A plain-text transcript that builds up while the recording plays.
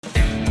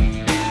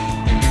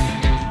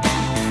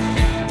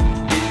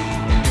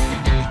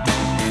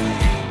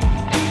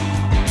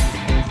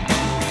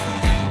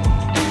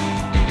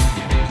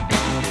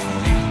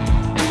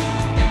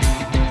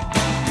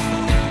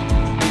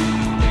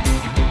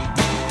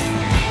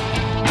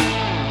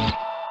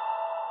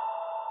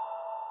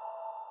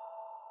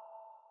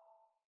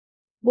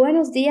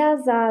Buenos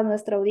días a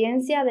nuestra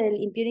audiencia del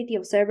Impunity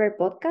Observer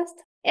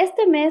Podcast.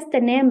 Este mes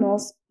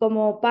tenemos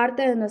como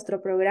parte de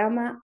nuestro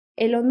programa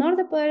el honor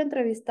de poder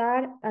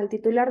entrevistar al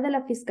titular de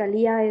la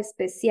Fiscalía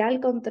Especial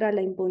contra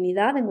la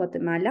Impunidad en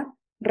Guatemala,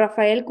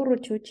 Rafael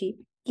Curruchiche,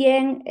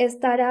 quien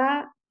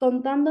estará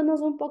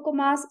contándonos un poco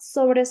más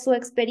sobre su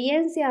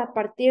experiencia a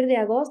partir de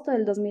agosto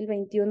del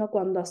 2021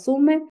 cuando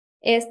asume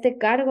este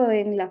cargo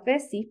en la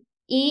FESI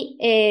y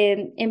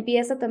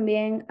empieza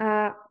también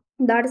a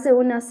darse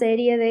una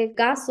serie de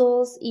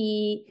casos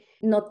y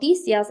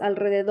noticias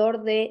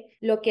alrededor de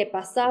lo que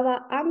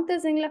pasaba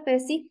antes en la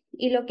FESI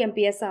y lo que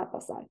empieza a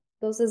pasar.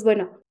 Entonces,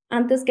 bueno,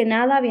 antes que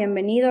nada,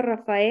 bienvenido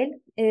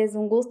Rafael. Es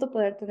un gusto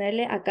poder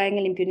tenerle acá en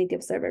el Impunity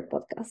Observer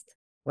Podcast.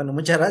 Bueno,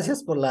 muchas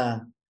gracias por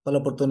la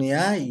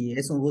oportunidad y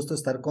es un gusto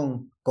estar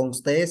con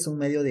ustedes, un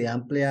medio de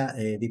amplia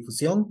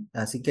difusión.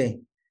 Así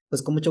que,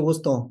 pues con mucho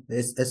gusto,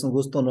 es un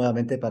gusto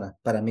nuevamente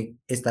para mí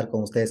estar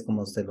con ustedes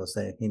como usted los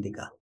he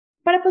indicado.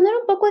 Para poner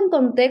un poco en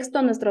contexto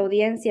a nuestra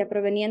audiencia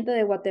proveniente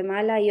de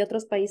Guatemala y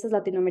otros países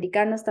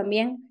latinoamericanos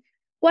también,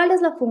 ¿cuál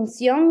es la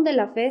función de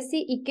la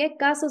FESI y qué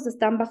casos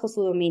están bajo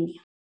su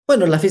dominio?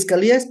 Bueno, la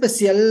Fiscalía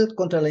Especial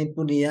contra la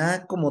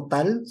Impunidad como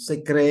tal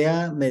se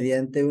crea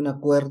mediante un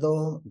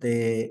acuerdo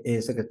de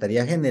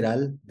Secretaría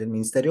General del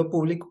Ministerio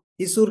Público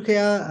y surge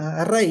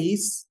a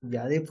raíz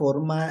ya de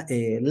forma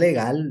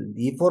legal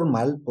y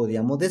formal,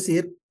 podríamos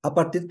decir, a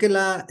partir que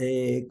la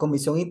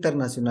Comisión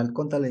Internacional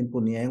contra la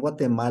Impunidad en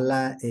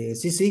Guatemala,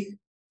 CICIG,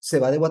 se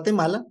va de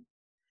Guatemala.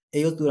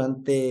 Ellos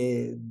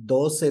durante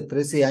 12,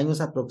 13 años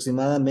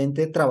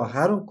aproximadamente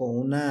trabajaron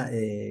con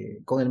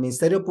el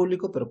Ministerio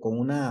Público, pero con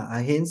una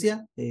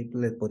agencia,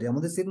 le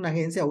podríamos decir una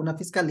agencia o una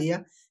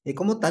fiscalía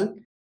como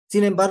tal.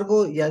 Sin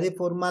embargo, ya de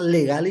forma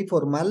legal y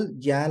formal,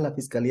 ya la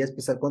Fiscalía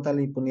Especial contra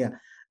la Impunidad,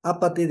 a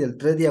partir del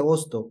 3 de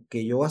agosto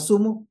que yo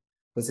asumo,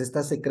 pues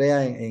esta se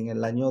crea en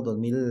el año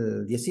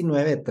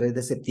 2019, 3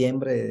 de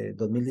septiembre de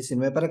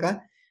 2019 para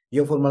acá.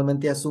 Yo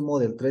formalmente asumo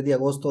del 3 de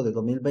agosto de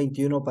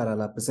 2021 para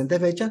la presente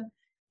fecha.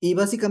 Y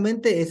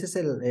básicamente ese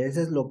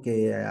es lo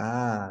que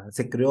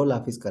se creó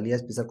la Fiscalía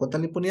Especial contra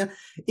la Impunidad.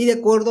 Y de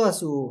acuerdo a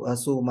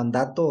su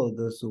mandato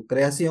de su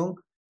creación,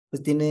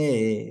 pues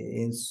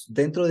tiene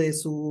dentro de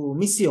su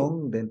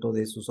misión, dentro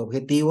de sus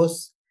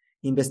objetivos,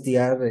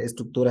 investigar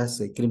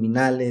estructuras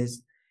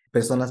criminales,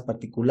 personas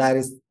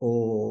particulares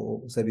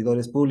o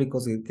servidores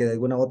públicos que de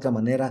alguna u otra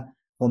manera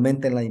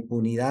fomenten la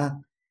impunidad.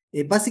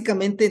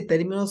 Básicamente, en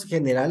términos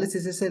generales,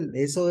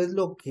 eso es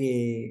lo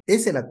que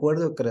es el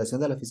acuerdo de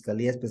creación de la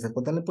Fiscalía Especial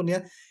contra la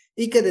Impunidad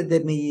y que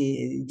desde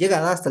mi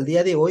llegada hasta el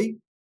día de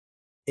hoy,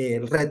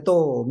 el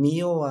reto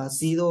mío ha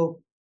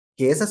sido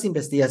que esas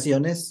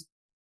investigaciones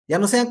ya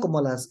no sean como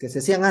las que se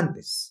hacían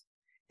antes.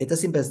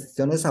 Estas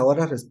investigaciones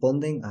ahora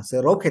responden a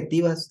ser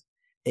objetivas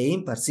e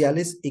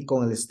imparciales y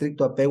con el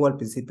estricto apego al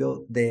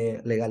principio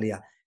de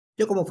legalidad.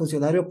 Yo como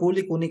funcionario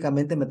público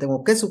únicamente me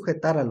tengo que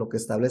sujetar a lo que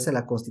establece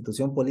la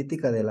Constitución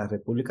Política de la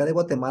República de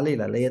Guatemala y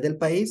las leyes del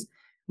país,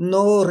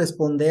 no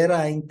responder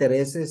a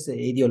intereses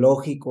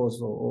ideológicos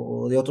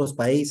o de otros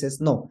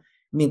países, no.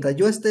 Mientras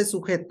yo esté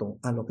sujeto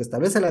a lo que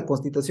establece la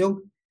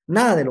Constitución,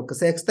 nada de lo que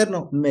sea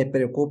externo me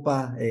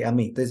preocupa a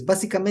mí. Entonces,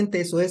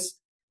 básicamente eso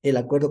es el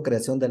acuerdo de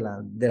creación de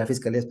la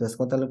Fiscalía Especial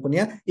contra la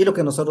Impunidad y lo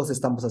que nosotros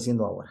estamos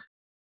haciendo ahora.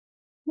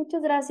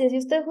 Muchas gracias. Y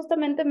usted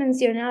justamente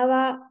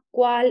mencionaba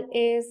cuál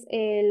es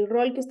el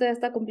rol que usted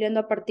está cumpliendo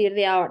a partir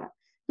de ahora.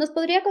 ¿Nos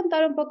podría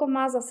contar un poco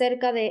más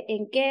acerca de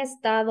en qué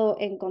estado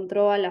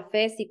encontró a la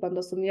FESI cuando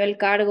asumió el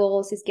cargo,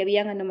 o si es que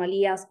habían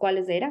anomalías,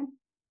 cuáles eran?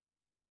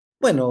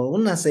 Bueno,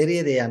 una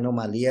serie de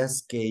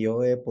anomalías que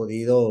yo he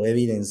podido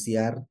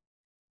evidenciar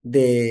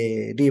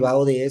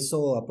derivado de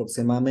eso,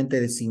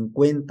 aproximadamente de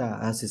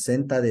 50 a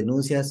 60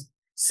 denuncias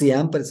se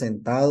han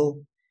presentado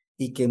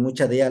y que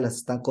muchas de ellas las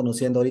están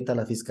conociendo ahorita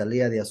la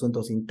Fiscalía de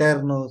Asuntos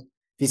Internos,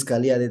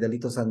 Fiscalía de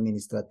Delitos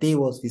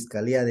Administrativos,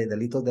 Fiscalía de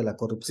Delitos de la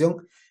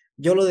Corrupción.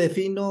 Yo lo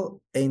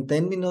defino en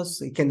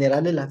términos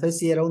generales, la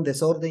FESI era un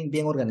desorden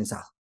bien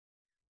organizado,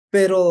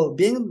 pero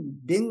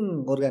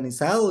bien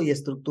organizado y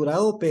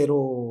estructurado,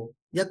 pero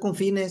ya con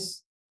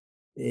fines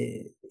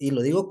y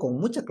lo digo con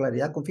mucha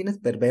claridad, con fines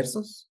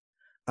perversos.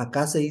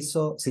 Acá se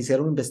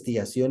hicieron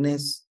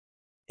investigaciones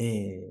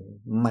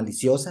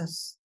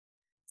maliciosas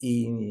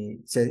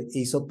y se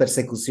hizo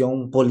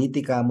persecución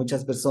política a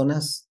muchas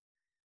personas.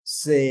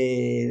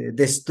 Se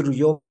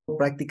destruyó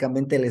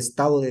prácticamente el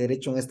Estado de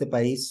Derecho en este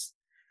país.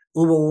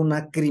 Hubo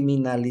una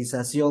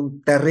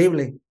criminalización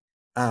terrible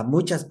a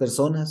muchas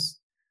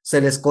personas.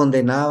 Se les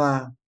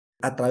condenaba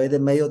a través de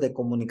medios de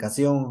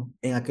comunicación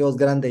en aquellos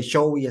grandes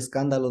shows y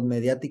escándalos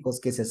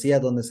mediáticos que se hacía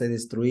donde se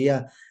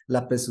destruía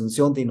la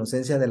presunción de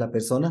inocencia de la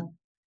persona.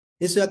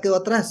 Eso ya quedó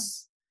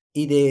atrás.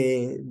 Y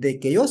de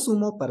que yo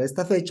asumo para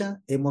esta fecha,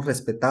 hemos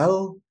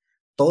respetado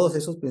todos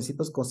esos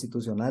principios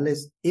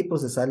constitucionales y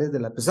procesales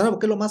de la persona,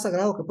 porque es lo más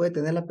sagrado que puede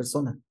tener la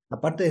persona,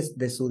 aparte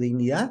de su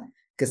dignidad,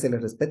 que se le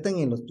respeten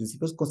en los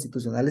principios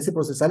constitucionales y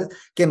procesales,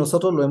 que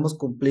nosotros lo hemos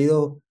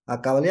cumplido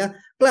a cabalidad.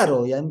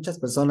 Claro, y hay muchas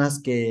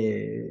personas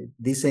que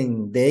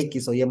dicen de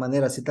X o Y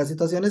manera ciertas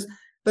situaciones,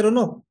 Pero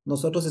no,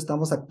 nosotros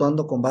estamos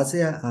actuando con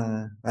base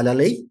a la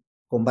ley,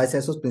 con base a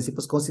esos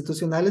principios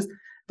constitucionales,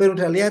 pero en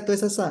realidad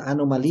todas esas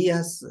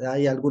anomalías,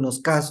 hay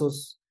algunos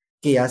casos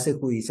que ya se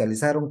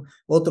judicializaron,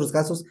 otros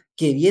casos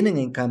que vienen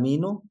en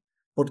camino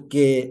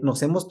porque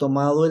nos hemos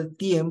tomado el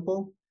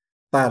tiempo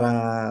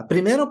para,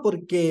 primero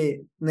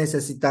porque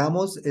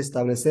necesitamos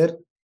establecer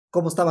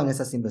cómo estaban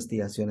esas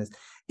investigaciones.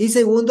 Y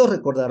segundo,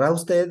 recordará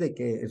usted de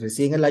que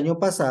recién el año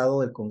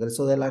pasado el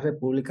Congreso de la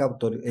República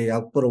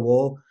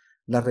aprobó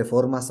las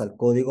reformas al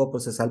Código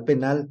Procesal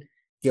Penal,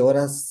 que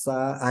ahora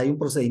hay un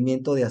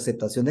procedimiento de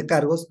aceptación de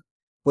cargos.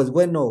 Pues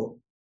bueno,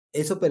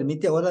 eso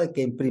permite ahora de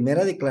que en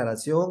primera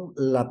declaración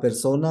la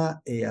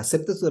persona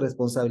acepte su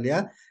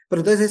responsabilidad,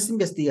 pero entonces esa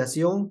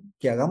investigación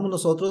que hagamos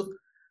nosotros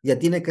ya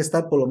tiene que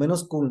estar por lo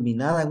menos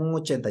culminada en un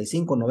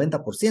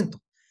 85-90%.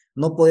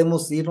 No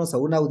podemos irnos a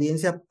una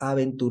audiencia a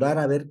aventurar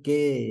a ver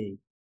qué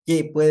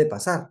puede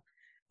pasar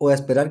o a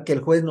esperar que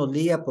el juez nos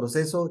ligue a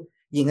proceso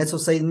y en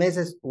esos 6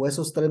 meses o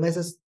esos 3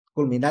 meses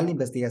culminar la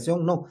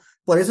investigación. No,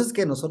 por eso es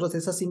que nosotros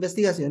esas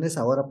investigaciones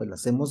ahora pues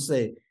las hemos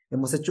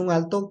hecho un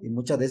alto y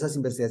muchas de esas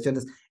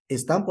investigaciones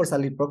están por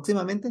salir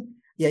próximamente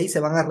y ahí se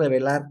van a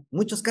revelar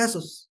muchos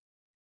casos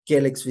que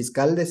el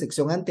exfiscal de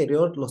sección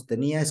anterior los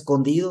tenía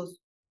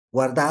escondidos,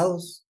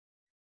 guardados,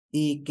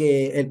 y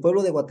que el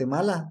pueblo de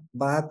Guatemala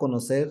va a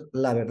conocer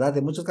la verdad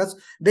de muchos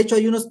casos. De hecho,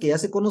 hay unos que ya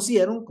se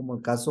conocieron, como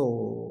el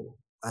caso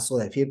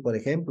Azodafir, por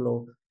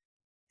ejemplo,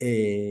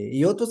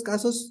 y otros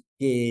casos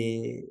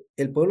que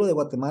el pueblo de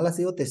Guatemala ha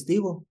sido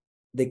testigo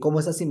de cómo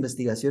esas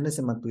investigaciones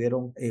se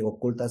mantuvieron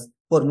ocultas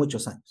por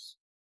muchos años.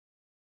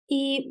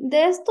 Y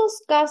de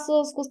estos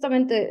casos,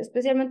 justamente,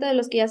 especialmente de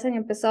los que ya se han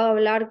empezado a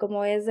hablar,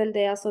 como es el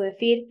de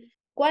Asodefir,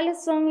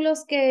 ¿cuáles son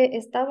los que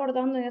está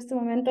abordando en este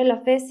momento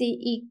la FESI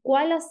y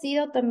cuál ha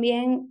sido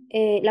también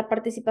la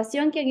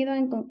participación que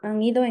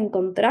han ido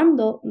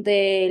encontrando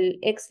del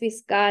ex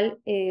fiscal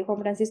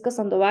Juan Francisco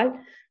Sandoval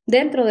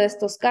dentro de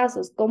estos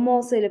casos?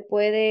 ¿Cómo se le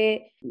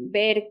puede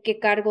ver qué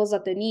cargos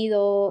ha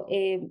tenido?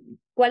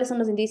 ¿Cuáles son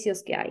los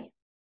indicios que hay?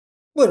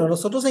 Bueno,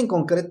 nosotros en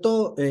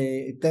concreto,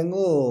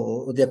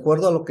 tengo, de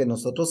acuerdo a lo que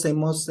nosotros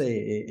hemos,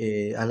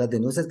 a las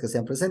denuncias que se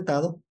han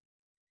presentado,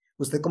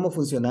 usted como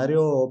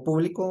funcionario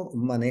público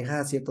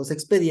maneja ciertos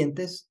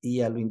expedientes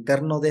y a lo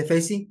interno de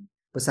FESI,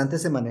 pues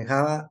antes se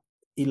manejaba,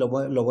 y lo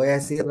voy a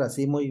decir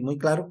así muy, muy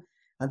claro,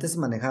 antes se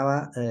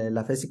manejaba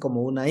la FESI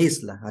como una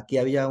isla. Aquí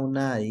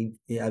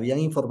habían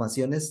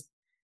informaciones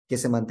que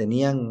se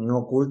mantenían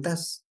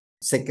ocultas,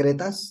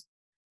 secretas,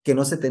 que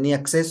no se tenía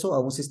acceso a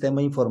un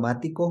sistema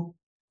informático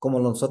como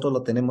nosotros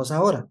lo tenemos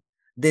ahora.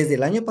 Desde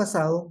el año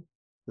pasado,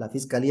 la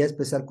Fiscalía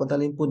Especial contra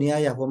la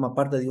Impunidad ya forma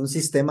parte de un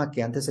sistema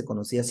que antes se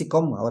conocía así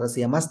como, ahora se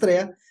llama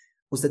Astrea.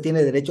 Usted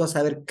tiene derecho a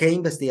saber qué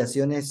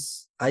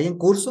investigaciones hay en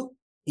curso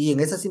y en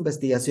esas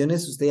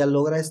investigaciones usted ya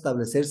logra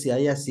establecer si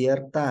haya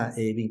cierta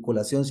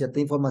vinculación, cierta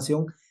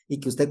información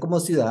y que usted como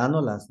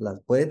ciudadano las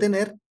puede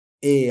tener.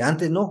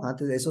 Antes no,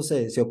 antes de eso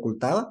se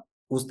ocultaba.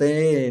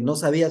 Usted no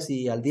sabía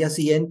si al día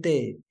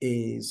siguiente,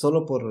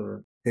 solo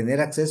por tener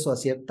acceso a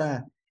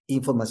cierta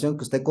información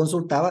que usted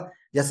consultaba,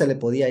 ya se le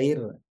podía ir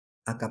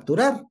a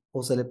capturar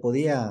o se le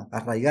podía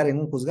arraigar en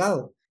un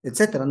juzgado,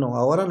 etcétera. No,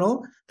 ahora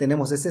no,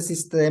 tenemos ese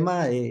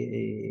sistema,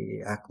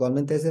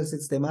 actualmente es el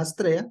sistema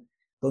Astrea,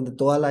 donde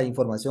toda la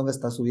información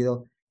está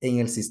subido en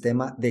el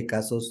sistema de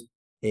casos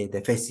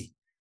de FESI.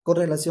 Con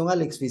relación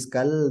al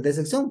exfiscal de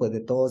sección, pues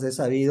de todos he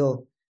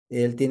sabido,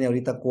 él tiene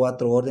ahorita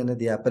 4 órdenes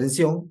de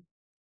aprehensión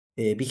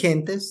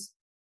vigentes.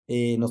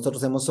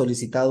 Nosotros hemos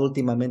solicitado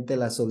últimamente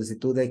la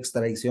solicitud de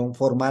extradición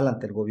formal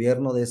ante el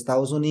gobierno de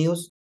Estados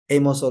Unidos.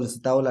 Hemos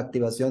solicitado la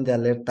activación de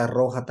alerta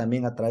roja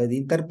también a través de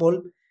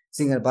Interpol.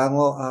 Sin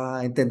embargo,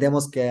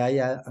 entendemos que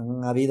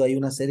han habido ahí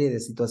una serie de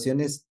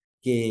situaciones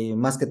que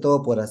más que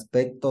todo por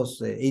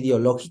aspectos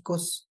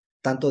ideológicos,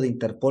 tanto de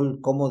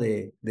Interpol como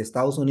de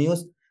Estados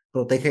Unidos,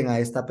 protegen a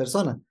esta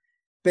persona.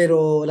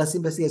 Pero las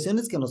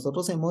investigaciones que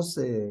nosotros hemos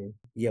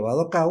llevado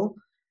a cabo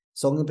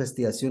son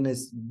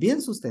investigaciones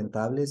bien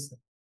sustentables,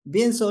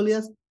 bien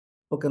sólidas,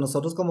 porque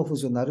nosotros como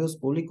funcionarios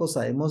públicos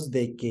sabemos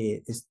de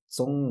que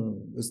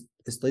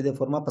estoy de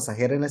forma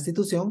pasajera en la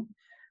institución.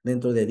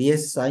 Dentro de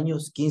 10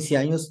 años, 15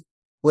 años,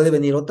 puede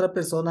venir otra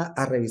persona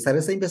a revisar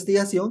esa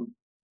investigación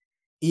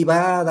y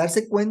va a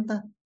darse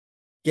cuenta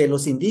que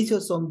los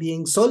indicios son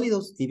bien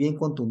sólidos y bien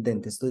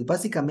contundentes. Entonces,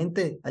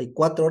 básicamente hay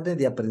 4 órdenes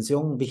de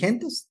aprehensión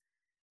vigentes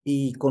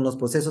y con los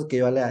procesos que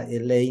yo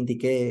le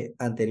indiqué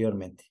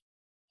anteriormente.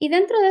 Y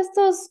dentro de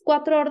estos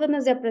 4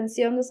 órdenes de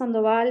aprehensión de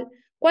Sandoval,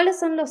 ¿cuáles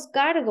son los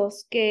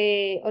cargos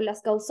o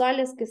las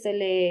causales que se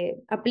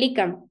le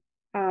aplican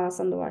a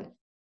Sandoval?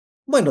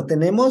 Bueno,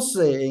 tenemos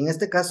en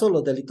este caso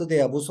los delitos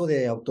de abuso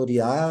de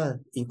autoridad,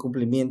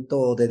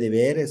 incumplimiento de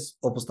deberes,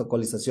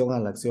 obstaculización a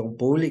la acción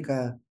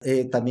pública.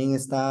 También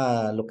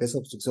está lo que es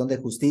obstrucción de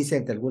justicia,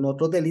 entre algunos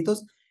otros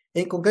delitos,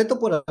 en concreto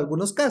por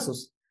algunos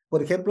casos.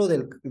 Por ejemplo,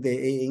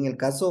 en el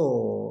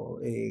caso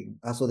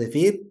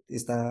Asodefir,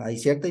 hay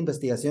cierta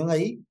investigación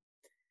ahí.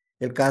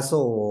 El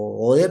caso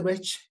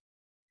Odebrecht,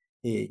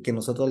 que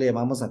nosotros le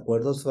llamamos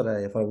acuerdos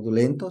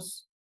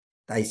fraudulentos.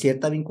 hay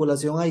cierta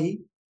vinculación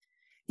ahí.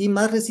 Y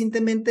más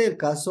recientemente el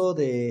caso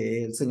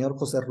del señor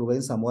José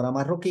Rubén Zamora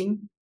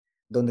Marroquín,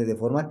 donde de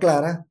forma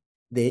clara,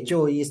 de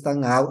hecho hoy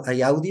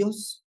hay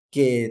audios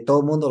que todo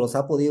el mundo los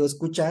ha podido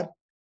escuchar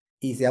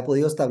y se ha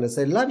podido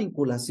establecer la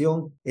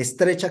vinculación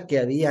estrecha que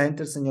había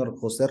entre el señor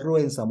José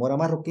Rubén Zamora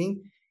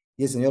Marroquín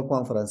y el señor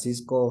Juan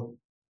Francisco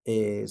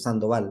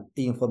Sandoval.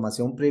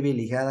 Información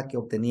privilegiada que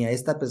obtenía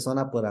esta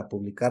persona para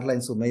publicarla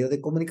en su medio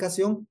de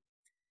comunicación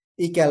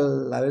y que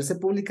al haberse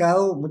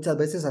publicado muchas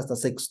veces hasta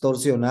se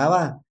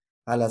extorsionaba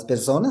a las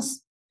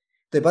personas.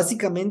 Entonces,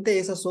 básicamente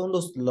esos son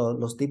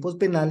los tipos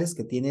penales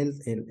que tiene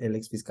el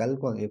exfiscal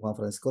Juan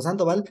Francisco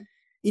Sandoval,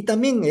 y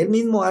también él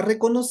mismo ha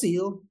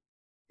reconocido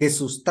que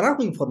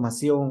sustrajo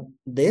información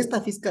de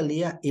esta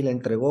fiscalía y la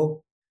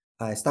entregó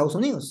a Estados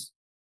Unidos.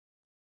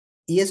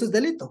 Y eso es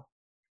delito.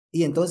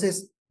 Y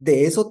entonces,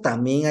 de eso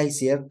también hay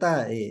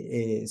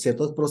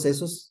ciertos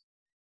procesos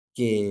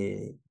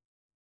que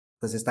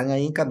pues están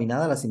ahí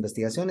encaminadas las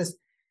investigaciones.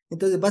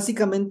 Entonces,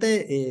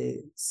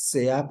 básicamente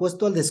se ha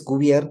puesto al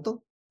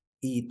descubierto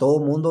y todo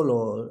el mundo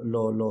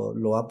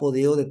lo ha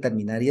podido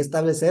determinar y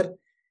establecer.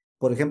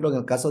 Por ejemplo, en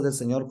el caso del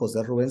señor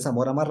José Rubén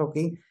Zamora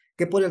Marroquín,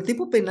 que por el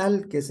tipo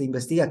penal que se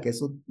investiga, que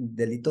es un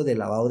delito de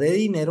lavado de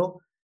dinero,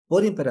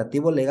 por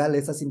imperativo legal,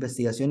 esas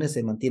investigaciones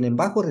se mantienen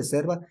bajo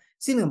reserva.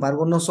 Sin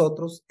embargo,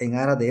 nosotros, en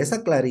aras de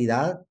esa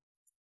claridad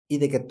y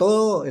de que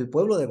todo el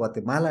pueblo de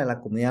Guatemala,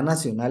 la comunidad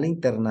nacional e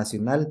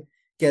internacional,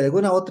 que de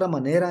alguna u otra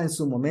manera en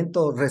su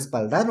momento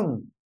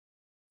respaldaron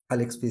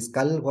al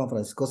exfiscal Juan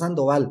Francisco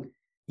Sandoval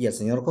y al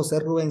señor José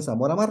Rubén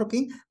Zamora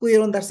Marroquín,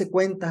 pudieron darse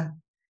cuenta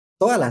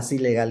todas las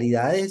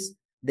ilegalidades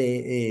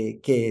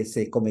que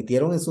se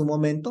cometieron en su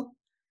momento,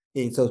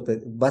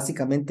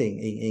 básicamente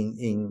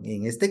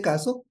en este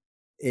caso,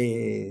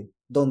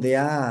 donde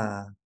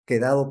ha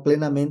quedado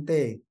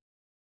plenamente,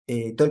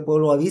 todo el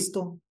pueblo ha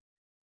visto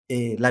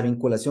la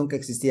vinculación que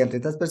existía entre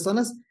estas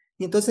personas.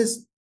 Y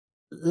entonces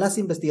las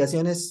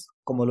investigaciones,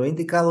 como lo he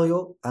indicado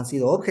yo, han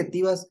sido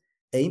objetivas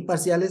e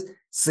imparciales.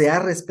 Se ha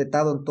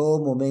respetado en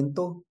todo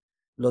momento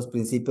los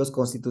principios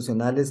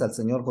constitucionales al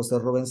señor José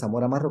Rubén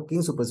Zamora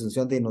Marroquín, su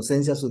presunción de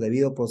inocencia, su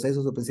debido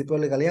proceso, su principio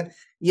de legalidad.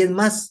 Y es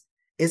más,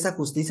 esa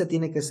justicia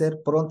tiene que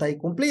ser pronta y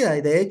cumplida.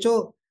 Y de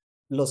hecho,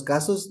 los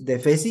casos de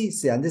FESI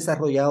se han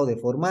desarrollado de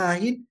forma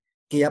ágil,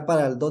 que ya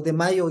para el 2 de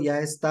mayo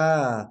ya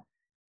está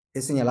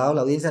he señalado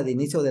la audiencia de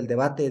inicio del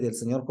debate del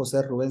señor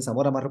José Rubén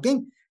Zamora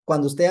Marroquín.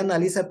 Cuando usted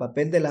analiza el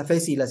papel de la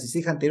FESI y la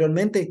CICIG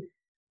anteriormente,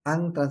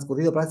 han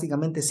transcurrido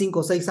prácticamente 5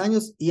 o 6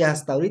 años y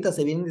hasta ahorita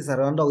se vienen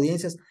desarrollando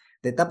audiencias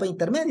de etapa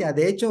intermedia.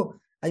 De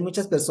hecho, hay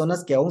muchas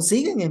personas que aún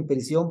siguen en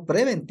prisión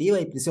preventiva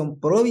y prisión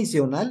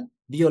provisional,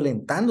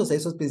 violentándose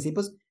esos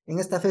principios. En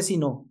esta FESI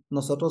no.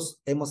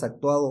 Nosotros hemos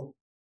actuado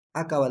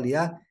a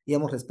cabalidad y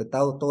hemos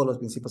respetado todos los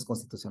principios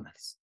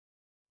constitucionales.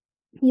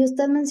 Y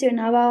usted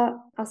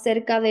mencionaba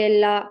acerca de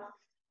la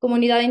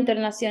comunidad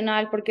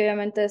internacional, porque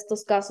obviamente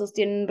estos casos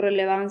tienen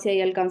relevancia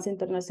y alcance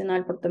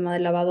internacional por tema de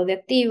lavado de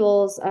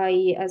activos.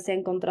 Ahí se ha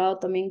encontrado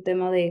también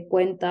tema de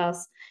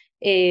cuentas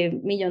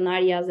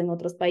millonarias en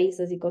otros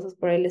países y cosas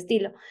por el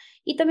estilo.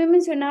 Y también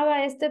mencionaba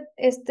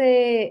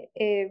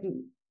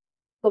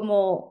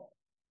como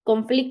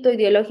conflicto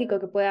ideológico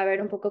que puede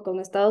haber un poco con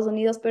Estados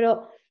Unidos,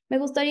 pero me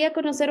gustaría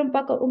conocer un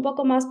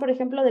poco más, por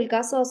ejemplo, del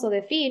caso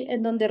Sodefir,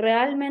 en donde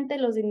realmente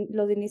los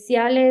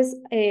iniciales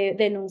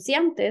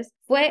denunciantes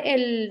fue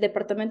el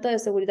Departamento de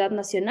Seguridad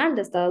Nacional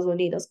de Estados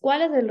Unidos.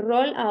 ¿Cuál es el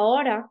rol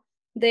ahora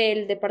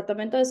del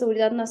Departamento de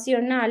Seguridad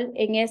Nacional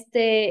en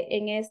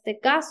este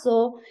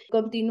caso?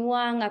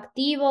 ¿Continúan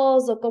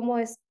activos o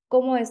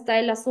cómo está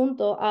el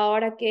asunto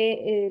ahora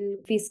que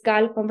el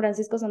fiscal Juan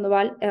Francisco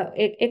Sandoval,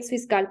 ex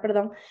fiscal,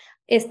 perdón,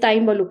 está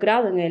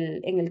involucrado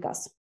en el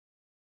caso?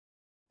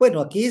 Bueno,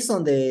 aquí es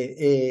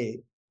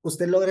donde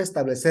usted logra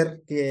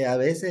establecer que a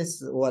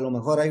veces o a lo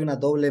mejor hay una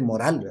doble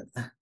moral,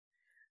 ¿verdad?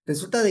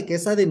 Resulta de que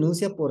esa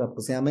denuncia por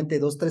aproximadamente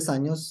 2, 3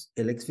 años,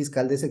 el ex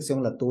fiscal de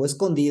sección la tuvo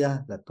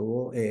escondida, la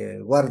tuvo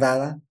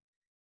guardada,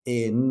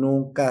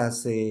 nunca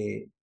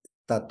se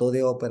trató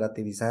de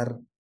operativizar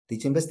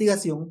dicha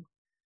investigación.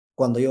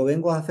 Cuando yo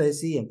vengo a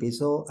FESI y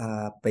empiezo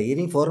a pedir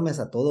informes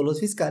a todos los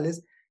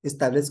fiscales,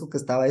 establezco que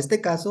estaba este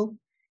caso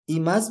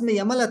y más me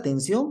llama la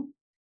atención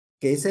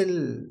que es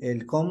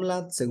el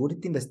Homeland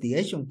Security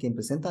Investigation quien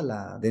presenta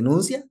la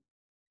denuncia,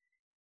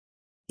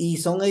 y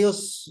son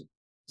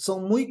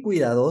muy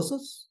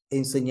cuidadosos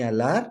en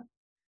señalar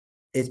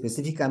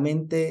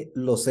específicamente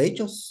los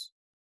hechos.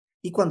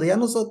 Y cuando ya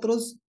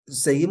nosotros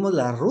seguimos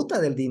la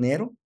ruta del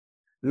dinero,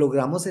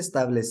 logramos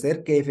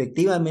establecer que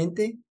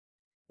efectivamente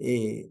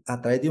a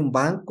través de un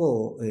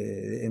banco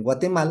en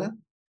Guatemala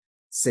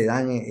se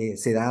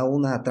da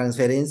una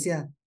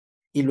transferencia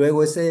y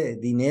luego ese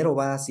dinero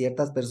va a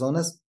ciertas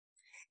personas,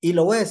 y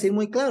lo voy a decir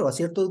muy claro, a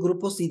ciertos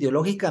grupos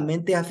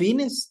ideológicamente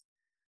afines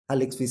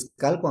al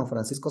exfiscal Juan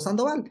Francisco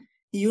Sandoval.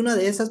 Y una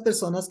de esas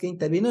personas que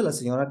intervino es la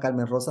señora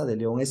Carmen Rosa de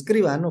León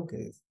Escribano,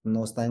 que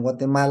no está en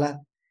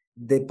Guatemala.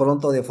 De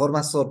pronto, de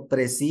forma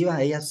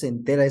sorpresiva, ella se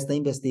entera de esta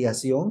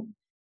investigación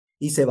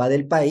y se va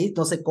del país.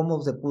 No sé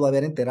cómo se pudo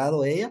haber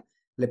enterado ella,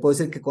 Le puedo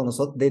decir que con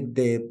nosotros,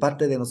 de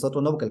parte de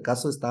nosotros no, porque el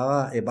caso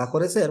estaba bajo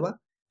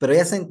reserva, pero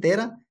ella se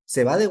entera,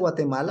 se va de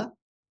Guatemala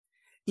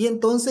y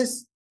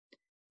entonces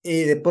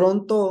de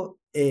pronto,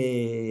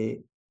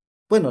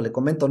 bueno, le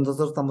comento,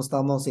 nosotros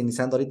estamos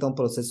iniciando ahorita un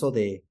proceso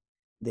de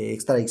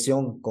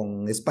extradición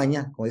con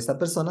España, con esta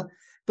persona,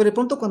 pero de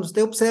pronto cuando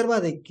usted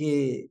observa de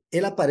que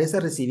él aparece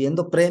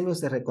recibiendo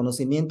premios de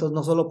reconocimientos,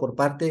 no solo por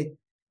parte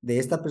de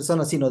esta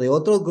persona, sino de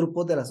otros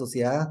grupos de la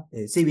sociedad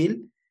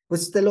civil,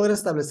 pues usted logra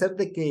establecer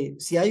de que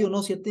si hay o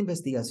no cierta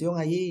investigación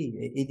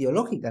ahí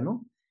ideológica,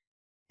 ¿no?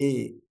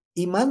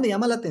 Y más me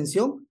llama la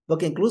atención,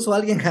 porque incluso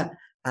alguien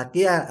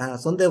aquí a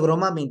son de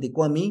broma me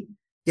indicó a mí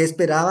que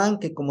esperaban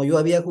que como yo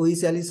había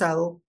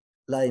judicializado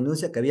la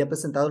denuncia que había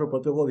presentado el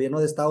propio gobierno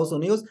de Estados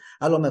Unidos,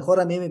 a lo mejor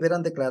a mí me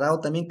hubieran declarado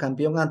también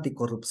campeón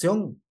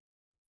anticorrupción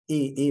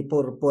y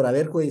por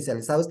haber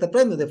judicializado este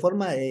premio, de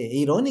forma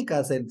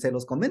irónica se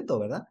los comento,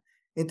 ¿verdad?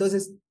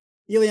 Entonces,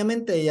 y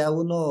obviamente ya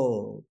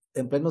uno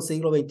en pleno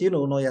siglo XXI,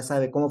 uno ya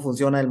sabe cómo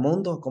funciona el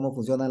mundo, cómo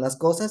funcionan las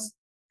cosas,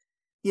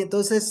 y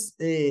entonces,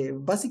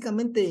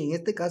 básicamente en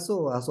este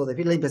caso, a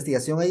Sodefil, la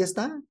investigación ahí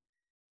está.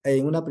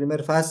 En una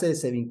primera fase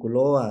se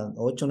vinculó a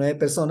 8 o 9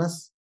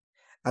 personas.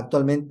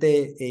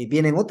 Actualmente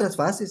vienen otras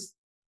fases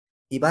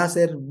y va a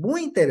ser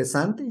muy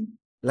interesante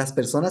las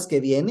personas que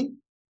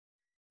vienen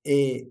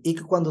y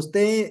que cuando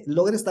usted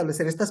logre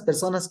establecer estas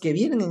personas que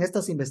vienen en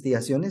estas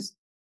investigaciones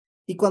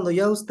y cuando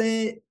ya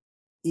usted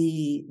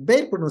y ve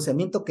el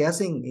pronunciamiento que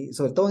hacen, y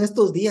sobre todo en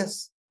estos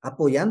días,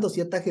 apoyando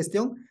cierta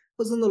gestión,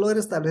 pues uno logra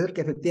establecer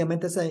que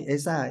efectivamente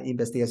esa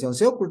investigación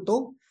se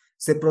ocultó,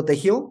 se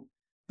protegió,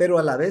 pero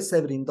a la vez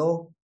se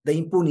brindó de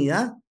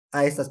impunidad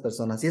a estas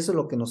personas. Y eso es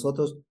lo que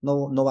nosotros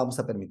no vamos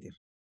a permitir.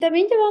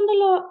 También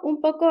llevándolo un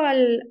poco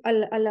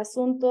al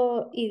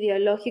asunto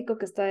ideológico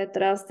que está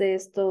detrás de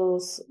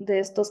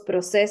estos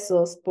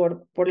procesos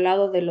por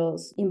lado de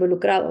los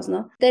involucrados,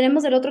 ¿no?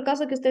 Tenemos el otro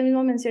caso que usted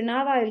mismo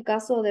mencionaba, el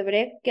caso de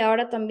Brecht, que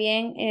ahora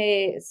también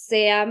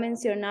se ha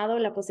mencionado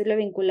la posible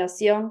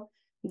vinculación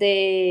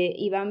de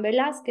Iván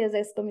Velázquez,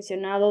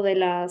 excomisionado de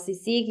la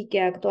CICIG y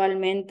que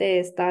actualmente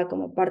está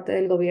como parte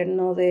del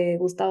gobierno de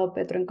Gustavo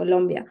Petro en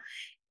Colombia.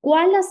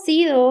 ¿Cuál ha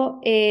sido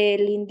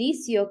el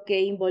indicio que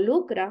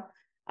involucra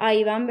a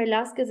Iván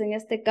Velázquez en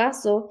este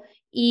caso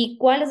y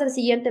cuál es el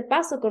siguiente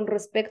paso con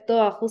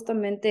respecto a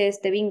justamente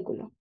este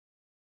vínculo?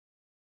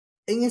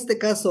 En este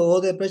caso,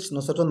 Odebrecht,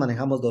 nosotros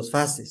manejamos dos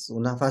fases,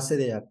 una fase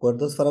de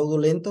acuerdos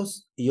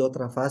fraudulentos y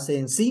otra fase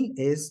en sí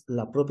es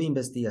la propia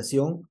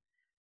investigación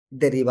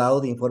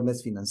derivado de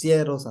informes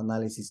financieros,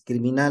 análisis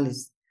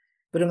criminales.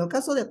 Pero en el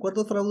caso de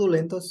acuerdos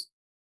fraudulentos,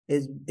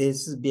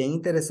 es bien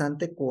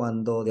interesante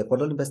cuando, de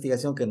acuerdo a la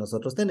investigación que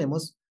nosotros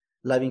tenemos,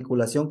 la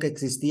vinculación que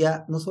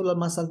existía no solo al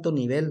más alto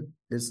nivel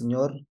del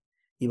señor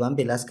Iván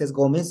Velázquez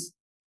Gómez,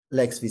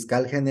 la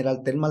exfiscal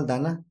general Tel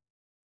Maldana,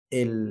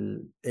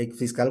 el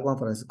exfiscal Juan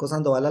Francisco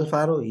Sandoval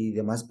Alfaro y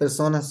demás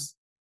personas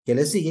que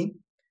le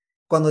siguen,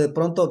 cuando de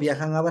pronto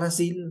viajan a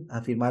Brasil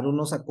a firmar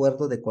unos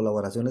acuerdos de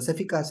colaboraciones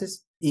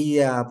eficaces y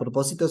a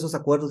propósito esos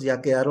acuerdos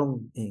ya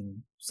quedaron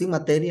sin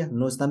materia,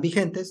 no están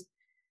vigentes.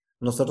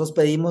 Nosotros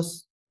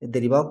pedimos,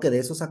 derivado que de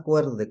esos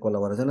acuerdos de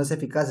colaboraciones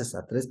eficaces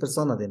a 3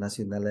 personas de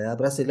nacionalidad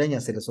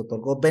brasileña se les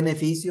otorgó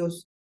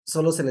beneficios,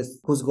 solo se les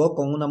juzgó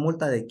con una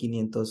multa de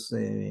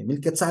 500,000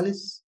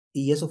 quetzales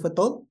y eso fue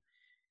todo.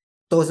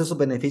 Todos esos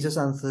beneficios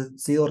han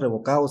sido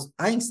revocados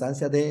a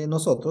instancia de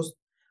nosotros.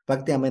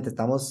 Prácticamente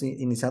estamos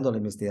iniciando la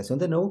investigación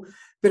de nuevo,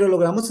 pero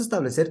logramos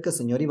establecer que el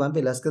señor Iván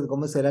Velázquez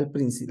Gómez era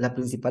la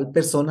principal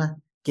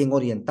persona quien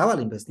orientaba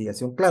la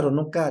investigación. Claro,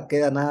 nunca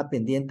queda nada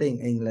pendiente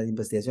en la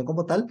investigación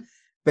como tal,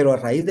 pero a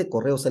raíz de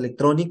correos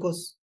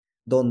electrónicos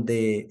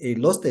donde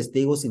los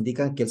testigos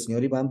indican que el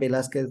señor Iván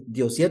Velázquez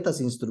dio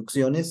ciertas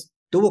instrucciones,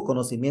 tuvo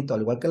conocimiento,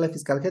 al igual que la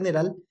fiscal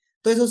general,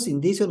 todos esos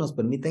indicios nos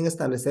permiten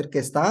establecer que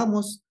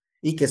estábamos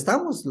y que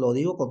estamos, lo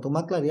digo con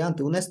toda claridad,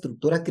 ante una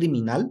estructura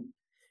criminal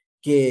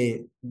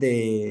que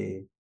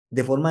de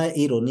forma de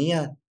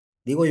ironía,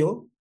 digo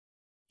yo,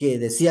 que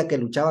decía que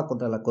luchaba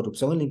contra la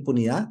corrupción y la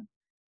impunidad,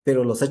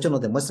 pero los hechos nos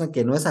demuestran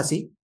que no es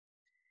así.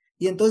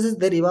 Y entonces,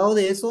 derivado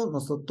de eso,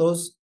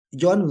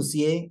 yo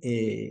anuncié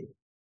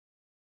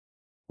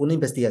una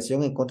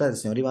investigación en contra del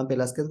señor Iván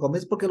Velázquez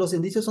Gómez porque los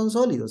indicios son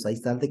sólidos. Ahí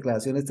están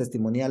declaraciones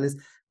testimoniales,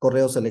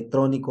 correos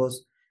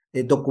electrónicos,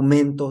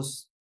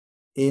 documentos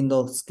en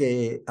los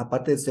que,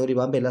 aparte del señor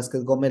Iván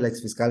Velázquez Gómez, la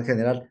exfiscal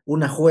general,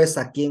 una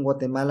jueza aquí en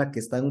Guatemala que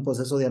está en un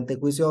proceso de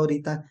antejuicio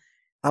ahorita,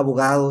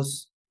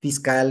 abogados,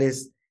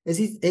 fiscales,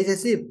 es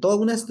decir, toda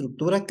una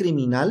estructura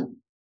criminal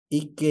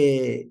y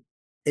que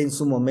en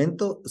su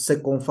momento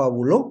se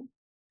confabuló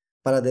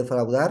para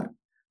defraudar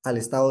al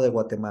Estado de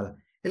Guatemala.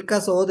 El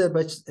caso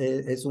Odebrecht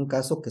es un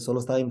caso que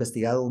solo estaba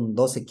investigado un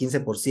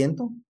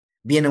 12-15%.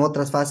 Vienen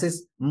otras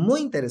fases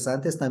muy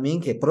interesantes también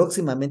que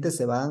próximamente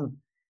se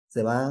van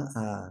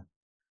a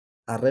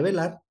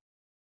revelar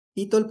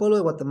y todo el pueblo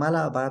de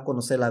Guatemala va a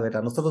conocer la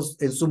verdad. Nosotros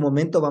en su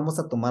momento vamos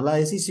a tomar la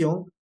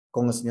decisión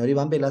con el señor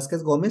Iván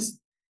Velázquez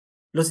Gómez.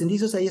 Los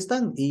indicios ahí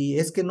están y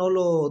es que no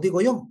lo digo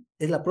yo,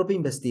 es la propia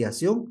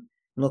investigación.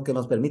 lo que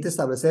nos permite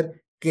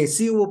establecer que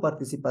sí hubo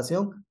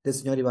participación del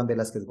señor Iván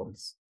Velázquez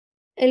Gómez.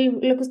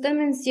 Lo que usted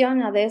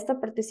menciona de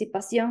esta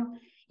participación,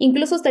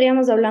 incluso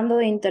estaríamos hablando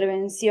de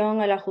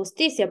intervención a la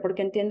justicia,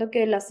 porque entiendo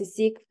que la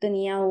CICIG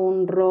tenía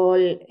un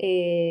rol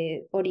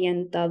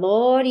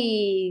orientador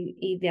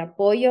y de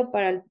apoyo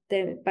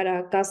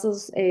para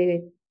casos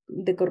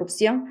de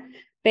corrupción,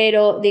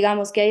 pero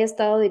digamos que haya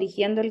estado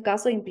dirigiendo el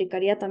caso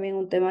implicaría también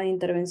un tema de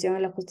intervención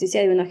a la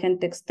justicia de un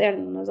agente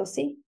externo, ¿no es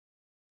así?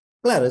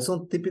 Claro, es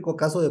un típico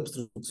caso de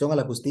obstrucción a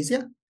la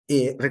justicia.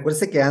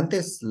 Recuerde que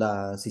antes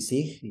la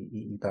CICIG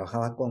y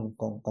trabajaba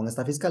con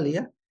esta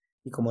fiscalía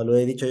y como lo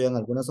he dicho yo en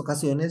algunas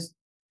ocasiones,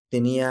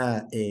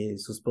 tenía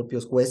sus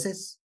propios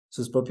jueces,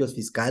 sus propios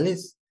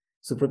fiscales,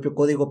 su propio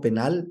código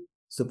penal,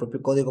 su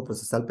propio código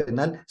procesal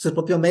penal, sus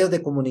propios medios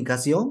de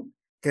comunicación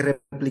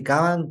que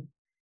replicaban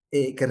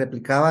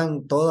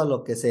todo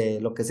lo que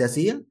se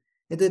hacía.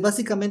 Entonces,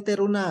 básicamente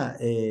era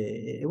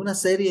una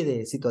serie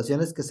de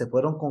situaciones que se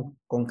fueron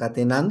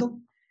concatenando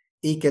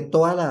y que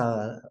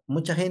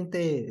mucha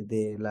gente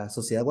de la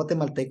sociedad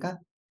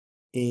guatemalteca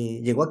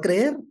llegó a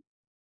creer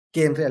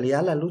que en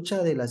realidad la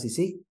lucha de la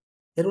CICIG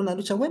era una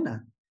lucha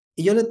buena.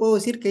 Y yo les puedo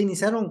decir que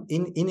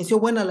inició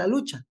buena la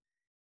lucha,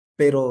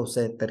 pero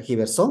se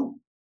tergiversó,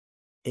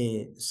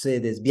 se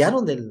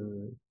desviaron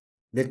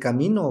del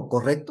camino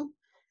correcto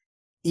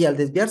y al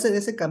desviarse de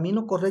ese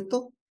camino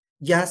correcto,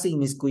 ya se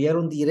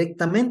inmiscuyeron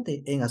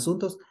directamente en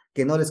asuntos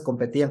que no les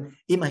competían.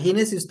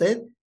 Imagínese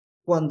usted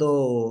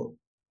cuando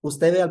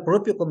usted ve al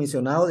propio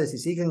comisionado de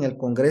CICIG en el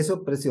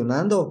Congreso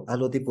presionando a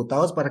los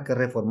diputados para que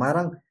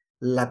reformaran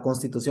la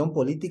constitución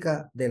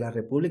política de la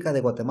República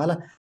de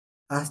Guatemala.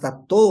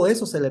 Hasta todo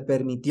eso se le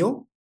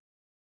permitió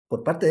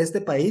por parte de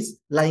este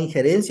país, la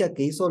injerencia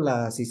que hizo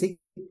la CICIG,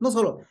 no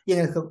solo, y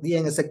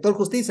en el sector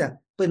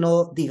justicia, pues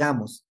no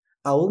digamos,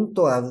 aún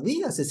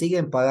todavía se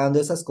siguen pagando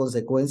esas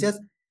consecuencias.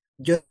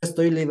 Yo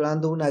estoy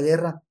librando una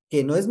guerra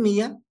que no es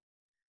mía.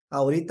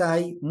 Ahorita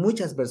hay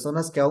muchas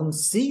personas que aún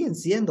siguen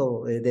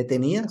siendo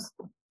detenidas,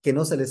 que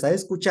no se les ha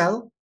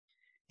escuchado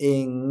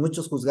en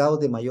muchos juzgados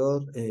de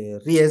mayor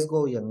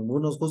riesgo y en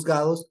algunos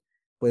juzgados,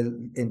 pues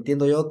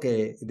entiendo yo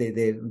que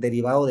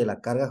derivado de la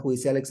carga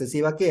judicial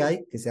excesiva que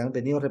hay, que se han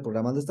venido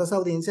reprogramando estas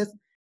audiencias,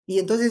 y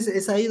entonces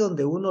es ahí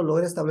donde uno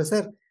logra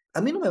establecer,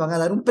 a mí no me van a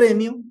dar un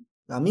premio,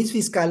 a mis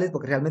fiscales,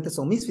 porque realmente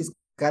son mis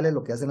fiscales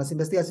lo que hacen las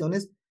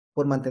investigaciones,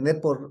 por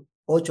mantener por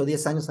 8 o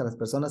 10 años a las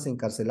personas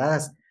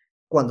encarceladas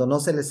cuando no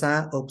se les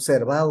ha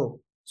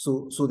observado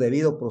su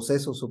debido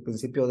proceso, su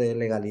principio de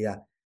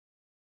legalidad.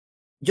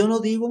 Yo no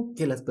digo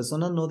que las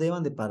personas no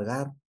deban de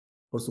pagar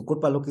por su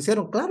culpa lo que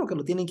hicieron, claro que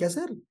lo tienen que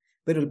hacer,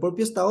 pero el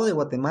propio Estado de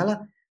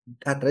Guatemala,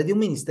 a través de un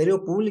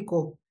ministerio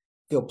público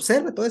que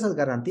observe todas esas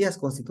garantías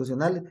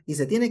constitucionales, y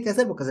se tiene que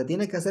hacer porque se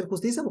tiene que hacer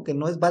justicia, porque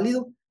no es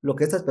válido lo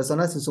que estas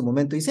personas en su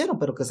momento hicieron,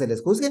 pero que se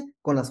les juzgue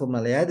con las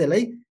formalidades de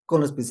ley,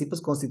 con los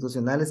principios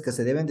constitucionales que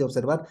se deben de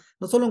observar,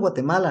 no solo en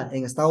Guatemala,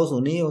 en Estados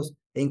Unidos,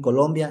 en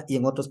Colombia y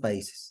en otros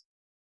países.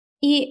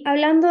 Y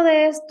hablando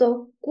de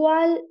esto,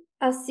 ¿cuál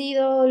ha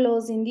sido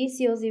los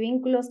indicios y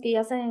vínculos que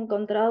ya se han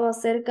encontrado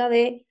acerca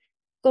de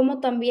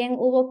cómo también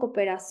hubo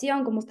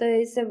cooperación? Como usted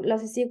dice, la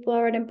CICIG pudo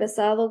haber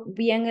empezado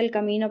bien el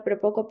camino, pero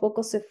poco a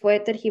poco se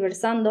fue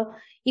tergiversando.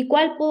 ¿Y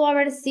cuál pudo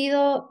haber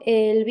sido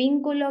el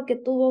vínculo que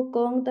tuvo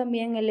con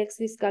también el ex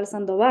fiscal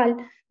Sandoval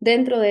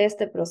dentro de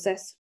este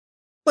proceso?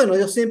 Bueno,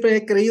 yo siempre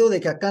he creído de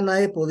que acá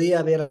nadie podía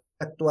haber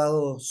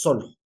actuado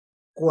solo.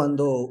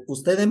 Cuando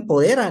usted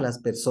empodera a las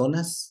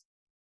personas,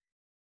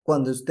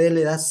 cuando usted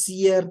le da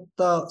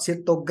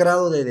cierto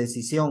grado de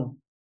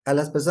decisión a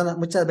las personas,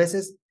 muchas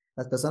veces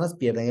las personas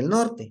pierden el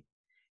norte.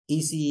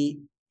 Y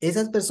si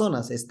esas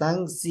personas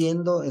están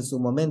siendo en su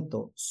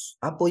momento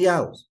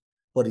apoyados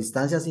por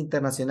instancias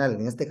internacionales,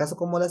 en este caso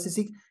como la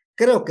CICIG,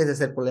 creo que ese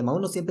es el problema.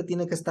 Uno siempre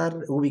tiene que estar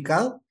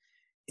ubicado.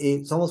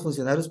 Somos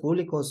funcionarios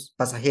públicos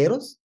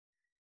pasajeros,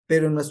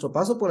 pero en nuestro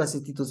paso por las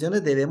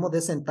instituciones debemos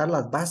de sentar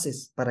las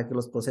bases para que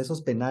los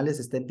procesos penales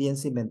estén bien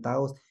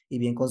cimentados y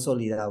bien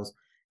consolidados.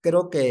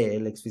 Creo que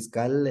el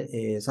exfiscal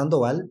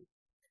Sandoval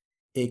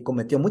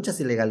cometió muchas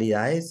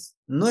ilegalidades,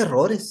 no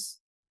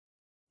errores,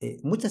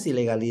 muchas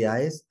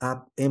ilegalidades,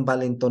 ha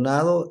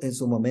envalentonado en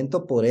su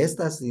momento por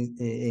estas,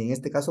 en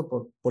este caso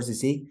por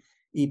CICIG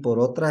y por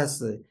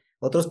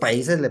otros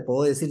países, le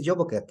puedo decir yo,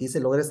 porque aquí se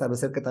logra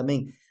establecer que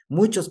también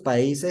muchos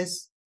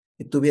países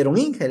tuvieron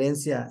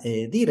injerencia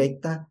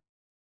directa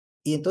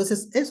y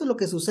entonces eso es lo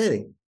que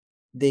sucede,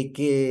 de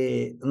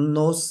que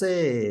no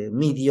se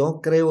midió,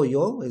 creo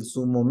yo, en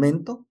su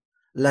momento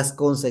las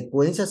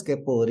consecuencias que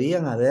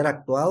podrían haber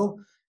actuado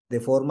de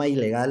forma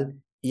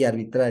ilegal y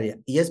arbitraria.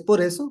 Y es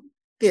por eso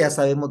que ya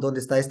sabemos dónde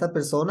está esta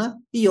persona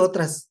y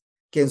otras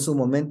que en su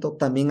momento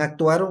también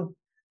actuaron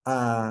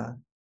a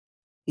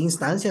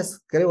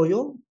instancias, creo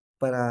yo,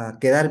 para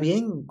quedar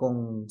bien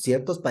con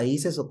ciertos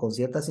países o con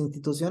ciertas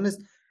instituciones,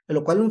 en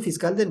lo cual un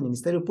fiscal del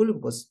Ministerio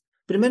Público, pues,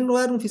 en primer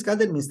lugar, un fiscal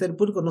del Ministerio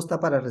Público no está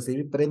para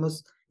recibir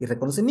premios y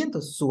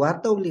reconocimientos. Su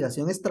harta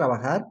obligación es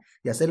trabajar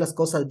y hacer las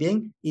cosas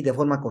bien y de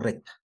forma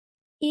correcta.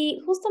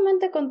 Y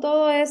justamente con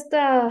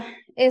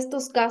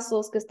estos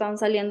casos que están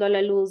saliendo a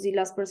la luz y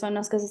las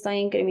personas que se están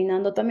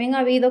incriminando, también ha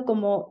habido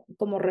como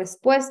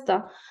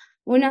respuesta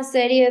una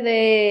serie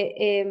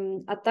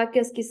de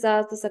ataques,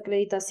 quizás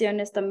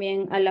desacreditaciones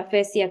también a la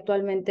FESI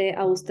actualmente,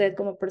 a usted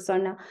como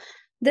persona.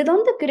 ¿De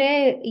dónde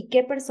cree y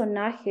qué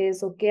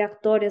personajes o qué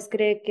actores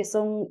cree que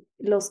son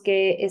los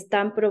que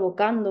están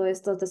provocando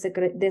estas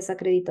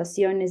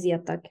desacreditaciones y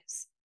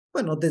ataques?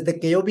 Bueno, desde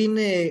que yo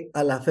vine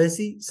a la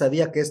FESI,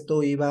 sabía que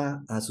esto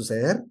iba a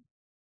suceder,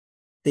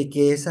 de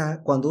que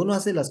cuando uno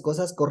hace las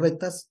cosas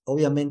correctas,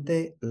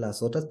 obviamente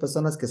las otras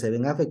personas que se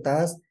ven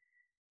afectadas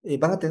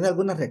van a tener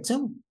alguna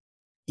reacción.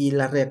 Y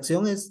la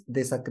reacción es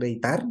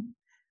desacreditar.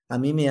 A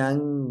mí me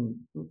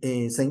han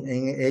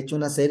hecho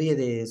una serie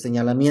de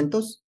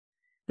señalamientos.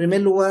 En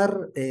primer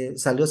lugar,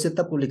 salió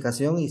cierta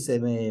publicación y se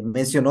me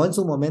mencionó en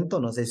su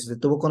momento, no sé si usted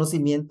tuvo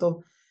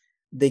conocimiento,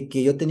 de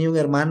que yo tenía un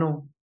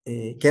hermano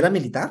que era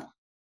militar.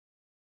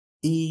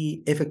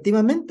 Y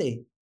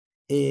efectivamente,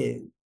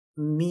 eh,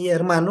 mi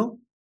hermano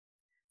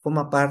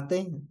forma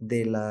parte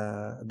del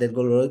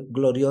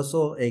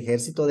glorioso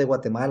ejército de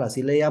Guatemala,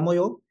 así le llamo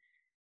yo,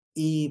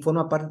 y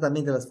forma parte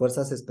también de las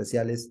fuerzas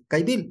especiales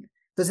Caibil.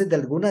 Entonces, de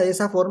alguna de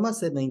esas formas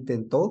se me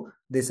intentó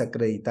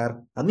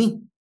desacreditar a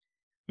mí,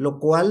 lo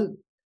cual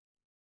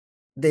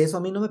de eso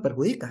a mí no me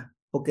perjudica,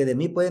 porque de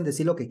mí pueden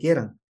decir lo que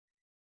quieran.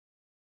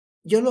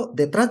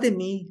 Detrás de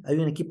mí hay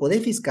un equipo de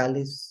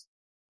fiscales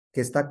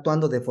que está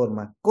actuando de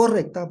forma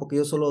correcta, porque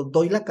yo solo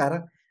doy la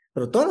cara,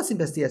 pero todas las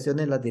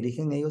investigaciones las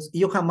dirigen ellos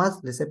y yo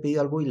jamás les he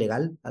pedido algo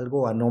ilegal,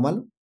 algo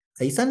anómalo.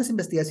 Ahí están las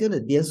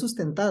investigaciones bien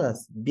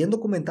sustentadas, bien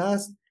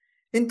documentadas.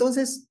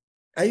 Entonces,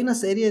 hay una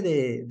serie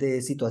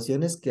de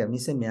situaciones que a mí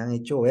se me han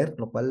hecho ver,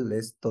 lo cual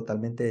es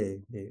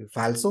totalmente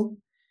falso.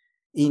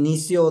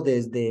 Inicio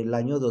desde el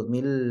año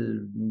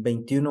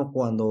 2021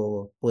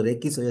 cuando por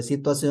X o Y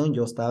situación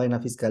yo estaba en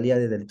la Fiscalía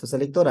de Delitos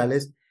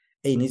Electorales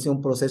e inicio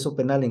un proceso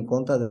penal en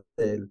contra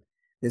del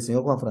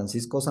señor Juan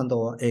Francisco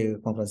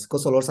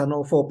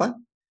Solórzano Fopa,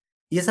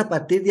 y es a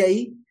partir de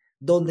ahí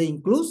donde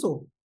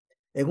incluso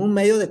en un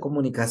medio de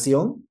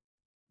comunicación,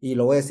 y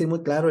lo voy a decir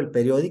muy claro, el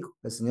periódico,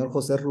 el señor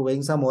José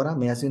Rubén Zamora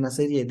me hace una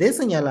serie de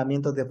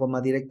señalamientos de forma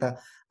directa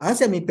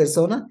hacia mi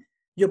persona.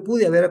 Yo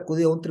pude haber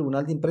acudido a un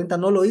tribunal de imprenta,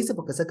 no lo hice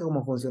porque sé que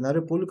como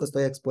funcionario público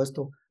estoy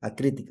expuesto a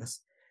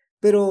críticas.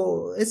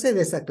 Pero ese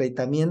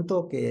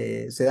desacreditamiento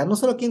que se da no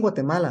solo aquí en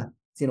Guatemala,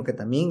 sino que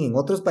también en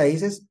otros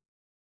países,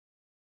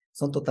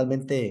 son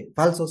totalmente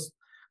falsos,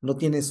 no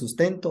tienen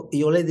sustento, y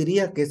yo le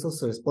diría que eso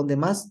se responde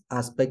más a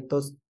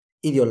aspectos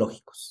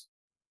ideológicos.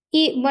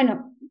 Y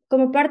bueno,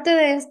 como parte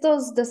de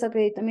estos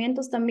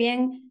desacreditamientos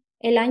también,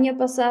 el año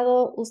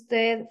pasado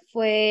usted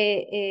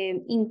fue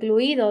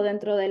incluido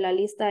dentro de la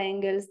lista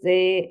Engels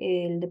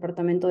del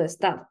Departamento de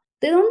Estado.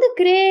 ¿De dónde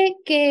cree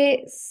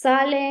que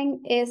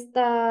salen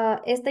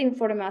esta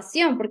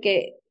información?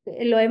 Porque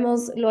lo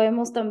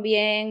hemos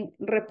también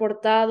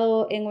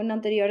reportado en una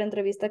anterior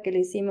entrevista que le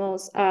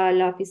hicimos a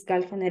la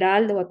fiscal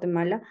general de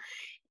Guatemala,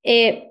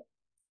 eh,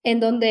 en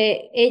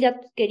donde ella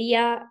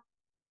quería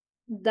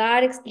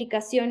dar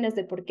explicaciones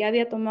de por qué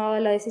había tomado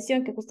la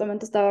decisión, que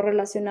justamente estaba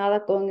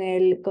relacionada con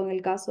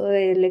el caso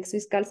del ex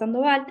fiscal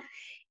Sandoval,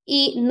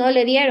 y no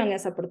le dieron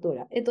esa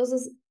apertura.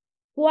 Entonces,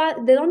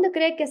 ¿de dónde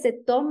cree que se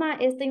toma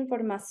esta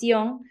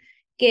información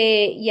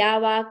que ya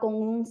va con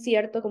un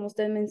cierto, como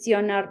usted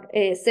menciona,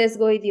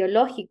 sesgo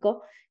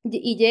ideológico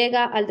y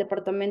llega al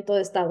Departamento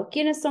de Estado?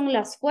 ¿Quiénes son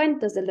las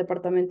fuentes del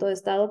Departamento de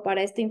Estado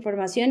para esta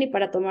información y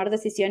para tomar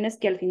decisiones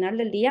que al final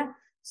del día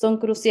son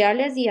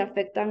cruciales y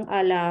afectan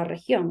a la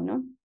región,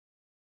 ¿no?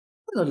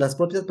 Bueno, las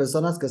propias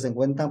personas que se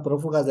encuentran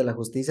prófugas de la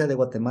justicia de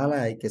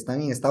Guatemala y que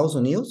están en Estados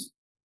Unidos.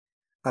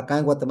 Acá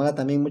en Guatemala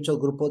también muchos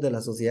grupos de la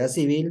sociedad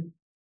civil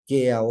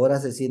que ahora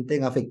se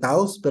sienten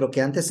afectados, pero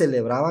que antes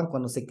celebraban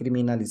cuando se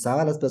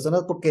criminalizaba a las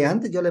personas, porque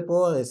antes yo le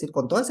puedo decir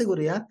con toda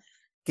seguridad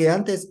que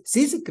antes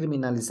sí se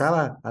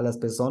criminalizaba a las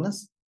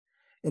personas.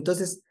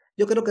 Entonces,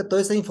 yo creo que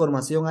toda esa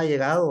información ha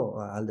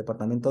llegado al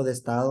Departamento de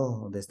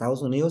Estado de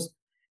Estados Unidos.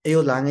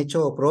 Ellos la han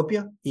hecho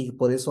propia y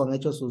por eso han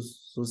hecho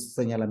sus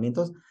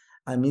señalamientos.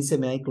 A mí se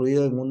me ha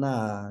incluido en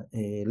una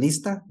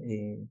lista.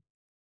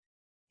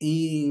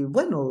 Y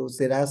bueno,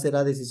 será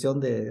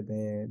decisión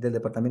del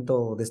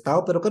Departamento de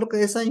Estado, pero creo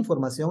que esa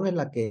información en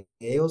la que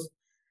ellos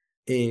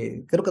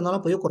creo que no la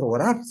han podido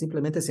corroborar,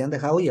 simplemente se han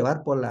dejado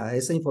llevar por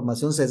esa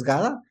información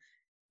sesgada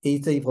y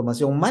esta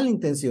información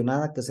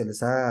malintencionada que se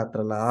les ha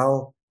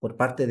trasladado por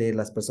parte de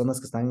las personas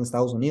que están en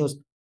Estados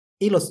Unidos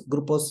y los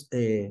grupos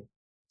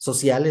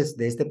sociales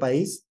de este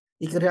país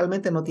y que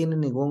realmente no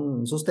tienen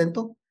ningún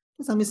sustento.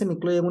 Pues a mí se me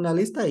incluye en una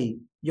lista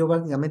y yo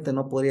básicamente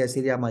no podría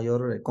decir ya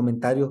mayor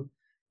comentario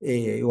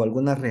o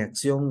alguna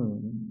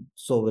reacción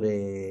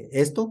sobre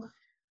esto.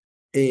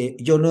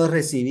 Yo no he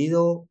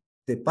recibido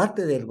de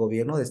parte del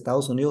gobierno de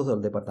Estados Unidos o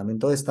del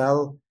Departamento de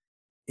Estado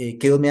que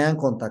ellos me hayan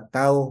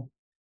contactado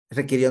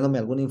requiriéndome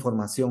alguna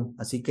información.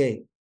 Así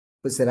que,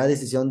 pues será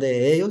decisión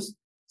de ellos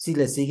si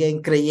les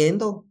siguen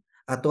creyendo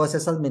a todas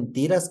esas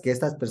mentiras que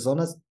estas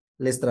personas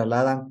les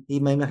trasladan. Y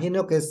me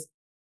imagino que es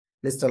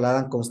les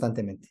trasladan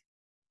constantemente.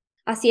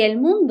 Hacia el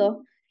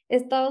mundo,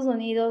 Estados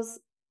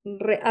Unidos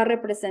ha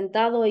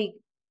representado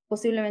y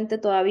posiblemente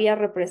todavía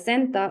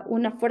representa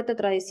una fuerte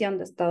tradición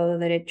de Estado de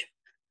Derecho.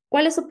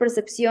 ¿Cuál es su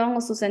percepción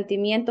o su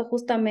sentimiento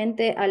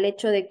justamente al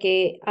hecho de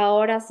que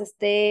ahora se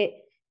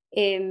esté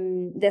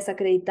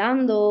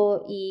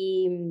desacreditando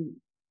y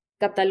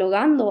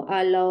catalogando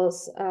a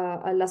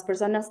las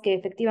personas que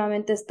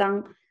efectivamente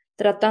están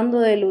tratando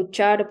de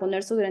luchar o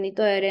poner su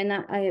granito de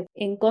arena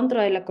en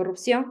contra de la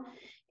corrupción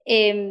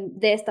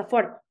de esta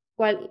forma?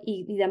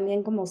 Y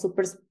también como su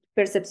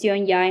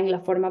percepción ya en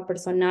la forma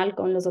personal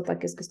con los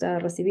ataques que usted ha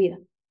recibido?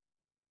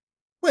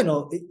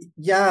 Bueno,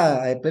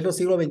 ya en pleno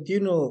siglo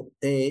XXI,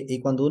 y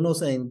cuando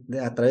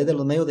a través de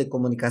los medios de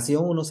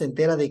comunicación, uno se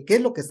entera de qué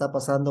es lo que está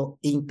pasando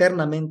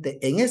internamente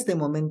en este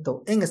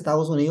momento en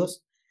Estados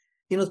Unidos,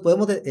 y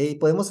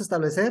podemos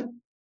establecer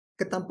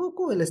que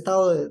tampoco el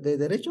Estado de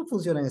Derecho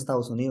funciona en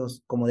Estados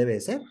Unidos como debe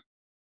de ser.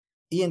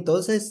 Y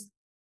entonces,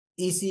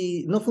 y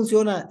si no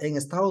funciona en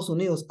Estados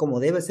Unidos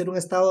como debe ser un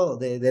Estado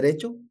de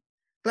Derecho,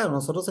 claro,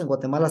 nosotros en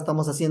Guatemala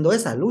estamos haciendo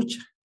esa lucha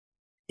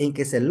en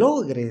que se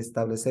logre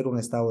establecer un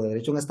Estado de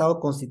Derecho, un Estado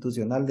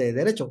constitucional de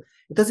derecho.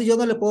 Entonces yo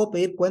no le puedo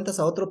pedir cuentas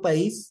a otro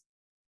país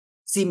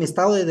si mi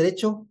Estado de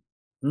Derecho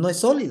no es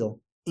sólido.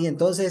 Y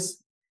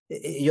entonces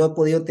yo he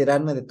podido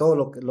enterarme de todo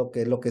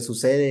lo que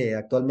sucede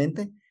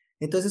actualmente.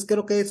 Entonces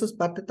creo que eso es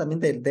parte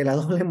también de la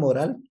doble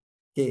moral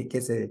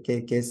que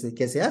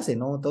se hace,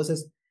 ¿no?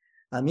 Entonces,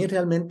 a mí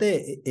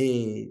realmente,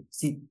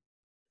 si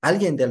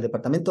alguien del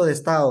Departamento de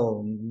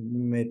Estado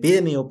me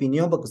pide mi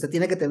opinión, porque usted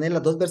tiene que tener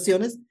las dos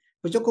versiones,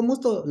 pues yo con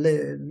gusto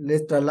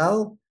les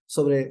traslado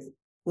sobre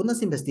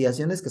unas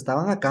investigaciones que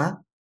estaban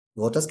acá,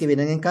 otras que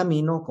vienen en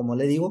camino, como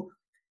le digo,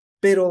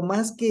 pero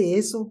más que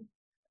eso,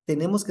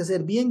 tenemos que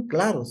ser bien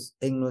claros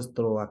en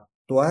nuestro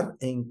actuar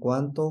en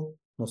cuanto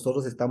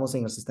nosotros estamos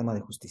en el sistema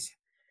de justicia.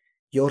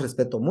 Yo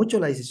respeto mucho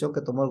la decisión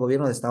que tomó el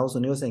gobierno de Estados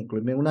Unidos de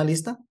incluirme en una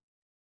lista,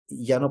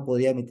 y ya no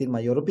podría emitir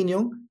mayor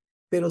opinión,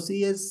 pero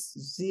sí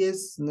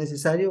es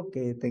necesario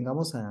que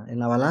tengamos en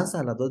la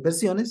balanza las dos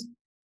versiones.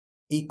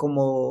 Y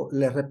como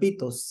les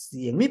repito,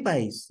 si en mi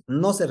país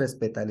no se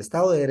respeta el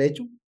Estado de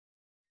Derecho,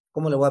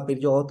 ¿cómo le voy a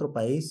pedir yo a otro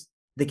país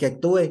de que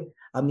actúe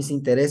a mis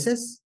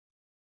intereses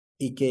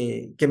y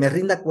que me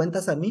rinda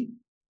cuentas a mí?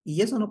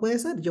 Y eso no puede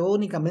ser. Yo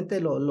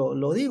únicamente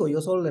lo digo,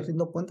 yo solo le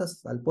rindo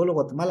cuentas al pueblo de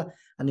Guatemala,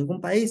 a ningún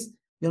país.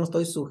 Yo no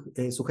estoy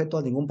sujeto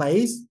a ningún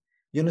país.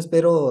 Yo no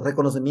espero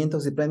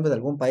reconocimientos y premios de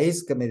algún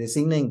país que me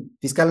designen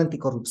fiscal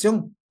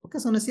anticorrupción, porque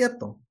eso no es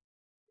cierto.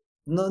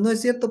 No, no es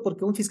cierto,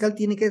 porque un fiscal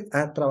tiene que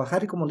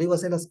trabajar y, como le digo,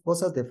 hacer las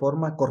cosas de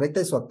forma correcta,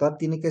 y su actuar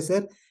tiene que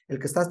ser el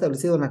que está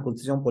establecido en la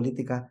Constitución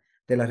Política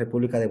de la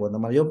República de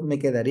Guatemala. Yo me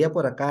quedaría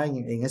por acá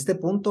en este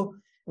punto.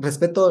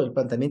 Respeto el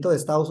planteamiento de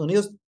Estados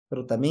Unidos,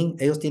 pero también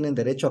ellos tienen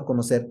derecho a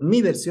conocer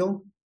mi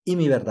versión y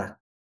mi verdad.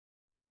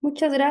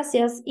 Muchas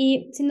gracias.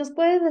 Y si nos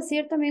puede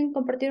decir también,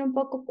 compartir un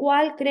poco,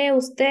 ¿cuál cree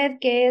usted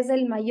que es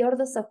el mayor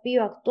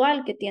desafío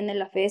actual que tiene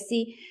la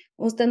FESI?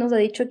 Usted nos ha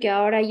dicho que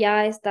ahora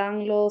ya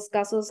están los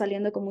casos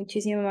saliendo con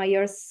muchísima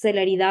mayor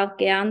celeridad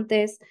que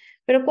antes,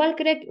 pero ¿cuál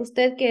cree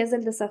usted que es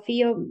el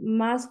desafío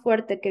más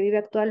fuerte que vive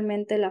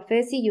actualmente la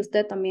FESI y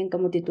usted también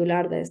como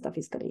titular de esta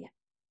fiscalía?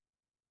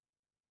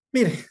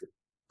 Mire,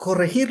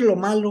 corregir lo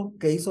malo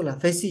que hizo la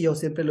FESI, yo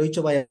siempre lo he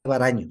dicho, va a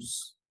llevar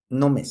años,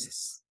 no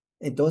meses.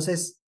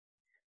 Entonces,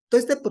 todo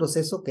este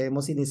proceso que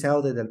hemos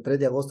iniciado desde el 3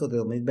 de agosto de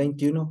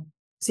 2021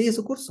 sigue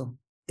su curso.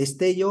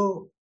 Esté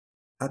yo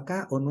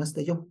acá o no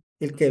esté yo.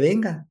 El que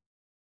venga,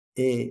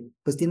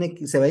 pues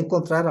se va a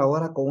encontrar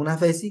ahora con una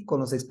FESI con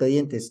los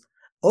expedientes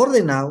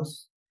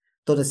ordenados,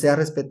 donde se ha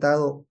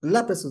respetado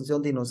la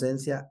presunción de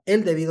inocencia,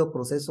 el debido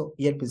proceso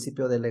y el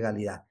principio de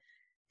legalidad.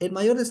 El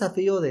mayor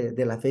desafío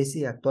de la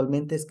FESI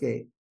actualmente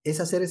es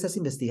hacer esas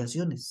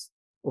investigaciones,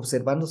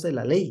 observándose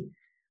la ley,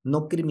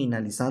 no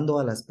criminalizando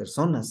a las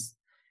personas.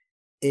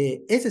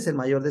 Ese es el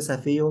mayor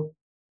desafío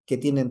que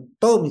tienen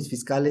todos mis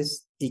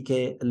fiscales, y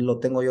que lo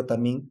tengo yo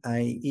también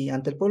ahí y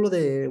ante el pueblo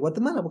de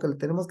Guatemala, porque le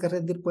tenemos que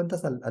rendir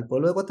cuentas al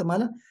pueblo de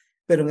Guatemala,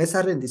 pero en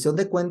esa rendición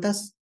de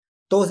cuentas,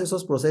 todos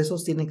esos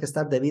procesos tienen que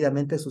estar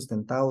debidamente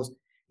sustentados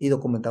y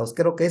documentados.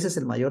 Creo que ese es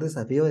el mayor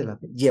desafío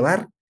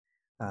llevar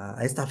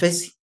a esta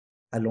FESI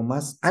a lo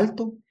más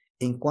alto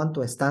en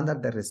cuanto a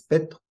estándar de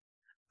respeto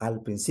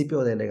al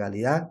principio de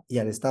legalidad y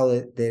al Estado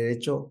de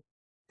Derecho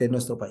de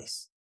nuestro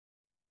país.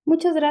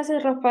 Muchas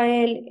gracias,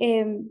 Rafael.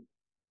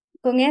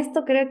 Con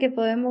esto creo que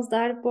podemos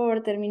dar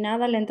por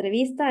terminada la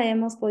entrevista.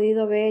 Hemos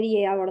podido ver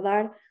y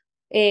abordar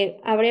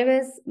a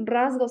breves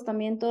rasgos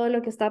también todo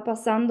lo que está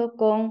pasando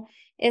con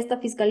esta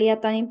fiscalía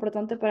tan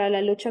importante para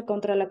la lucha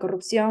contra la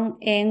corrupción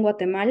en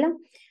Guatemala.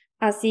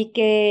 Así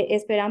que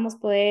esperamos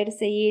poder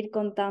seguir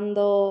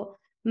contando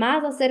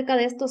más acerca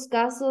de estos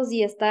casos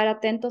y estar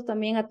atentos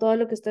también a todo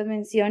lo que usted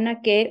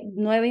menciona, que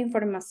nueva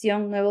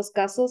información, nuevos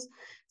casos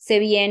se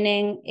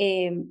vienen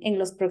en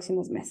los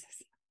próximos meses.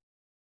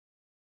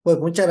 Pues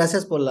muchas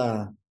gracias por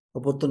la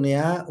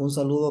oportunidad. Un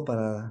saludo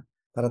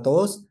para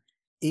todos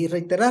y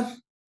reiterar,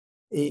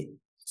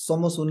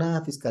 somos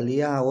una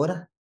fiscalía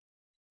ahora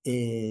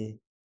que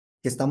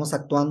estamos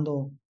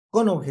actuando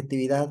con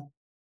objetividad,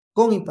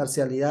 con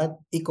imparcialidad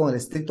y con el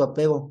estricto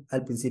apego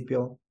al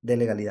principio de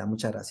legalidad.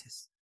 Muchas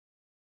gracias.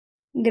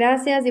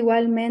 Gracias,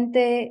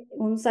 igualmente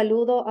un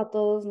saludo a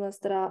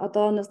a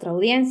toda nuestra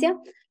audiencia.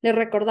 Les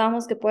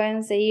recordamos que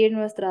pueden seguir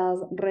nuestras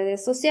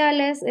redes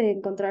sociales,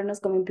 encontrarnos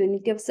como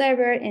Impunity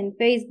Observer en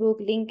Facebook,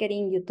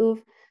 LinkedIn,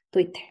 YouTube,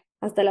 Twitter.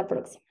 Hasta la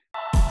próxima.